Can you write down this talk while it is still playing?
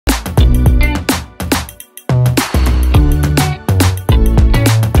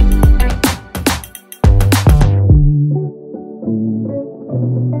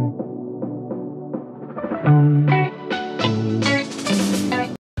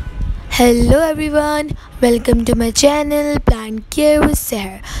Hello everyone, welcome to my channel Plant Care with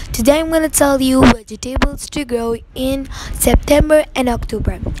Sahar. Today I'm gonna tell you vegetables to grow in September and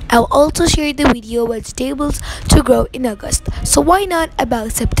October. I'll also share the video vegetables to grow in August. So why not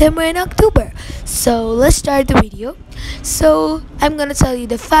about September and October? So let's start the video. So I'm gonna tell you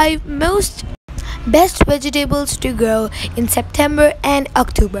the 5 most best vegetables to grow in September and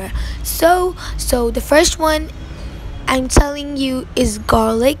October. So the first one I'm telling you is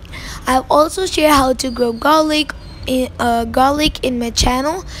garlic. I've also shared how to grow garlic in my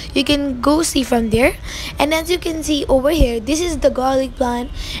channel. You can go see from there. And as you can see over here, this is the garlic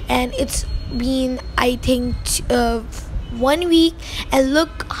plant, and it's been I think 1 week, and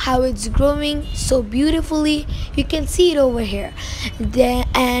look how it's growing so beautifully. You can see it over here.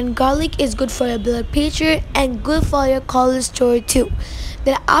 And garlic is good for your blood pressure and good for your cholesterol too.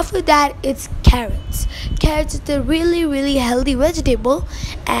 Then after that, it's carrots. Carrots is a really healthy vegetable,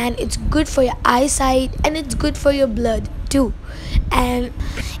 and it's good for your eyesight and it's good for your blood too, and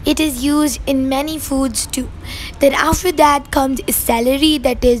it is used in many foods too. Then after that comes celery,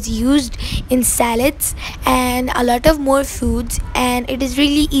 that is used in salads and a lot of more foods, and it is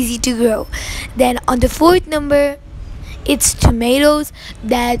really easy to grow. Then on the fourth number, it's tomatoes.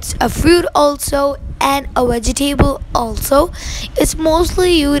 That's a fruit also and a vegetable also. It's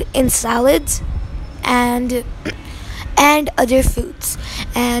mostly used in salads and other foods.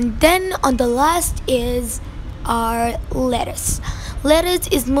 And then on the last is our lettuce. Lettuce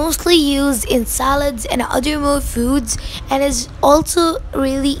is mostly used in salads and other more foods, and is also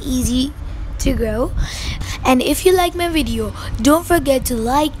really easy to grow. And if you like my video, don't forget to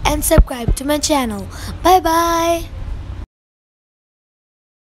like and subscribe to my channel. Bye bye.